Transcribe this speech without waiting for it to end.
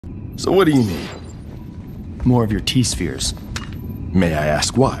So what do you need? More of your T-spheres. May I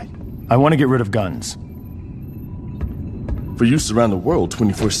ask why? I want to get rid of guns. For use around the world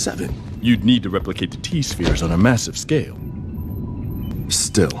 24/7, you'd need to replicate the T-spheres on a massive scale.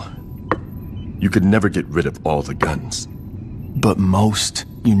 Still, you could never get rid of all the guns. But most,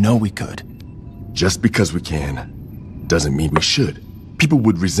 you know we could. Just because we can, doesn't mean we should. People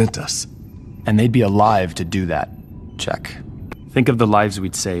would resent us. And they'd be alive to do that. Check. Think of the lives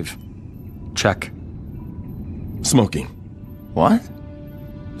we'd save. Check. Smoking. What?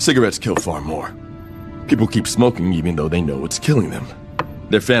 Cigarettes kill far more. People keep smoking even though they know it's killing them.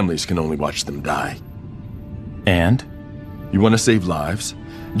 Their families can only watch them die. And? You want to save lives?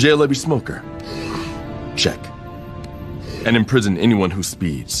 Jail every smoker. Check. And imprison anyone who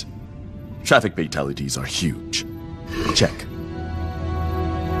speeds. Traffic fatalities are huge. Check.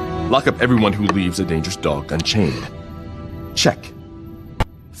 Lock up everyone who leaves a dangerous dog unchained. Check.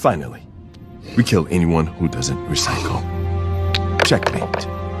 Finally, we kill anyone who doesn't recycle. Checkmate.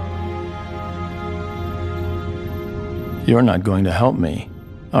 You're not going to help me,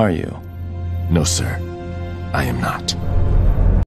 are you? No, sir. I am not.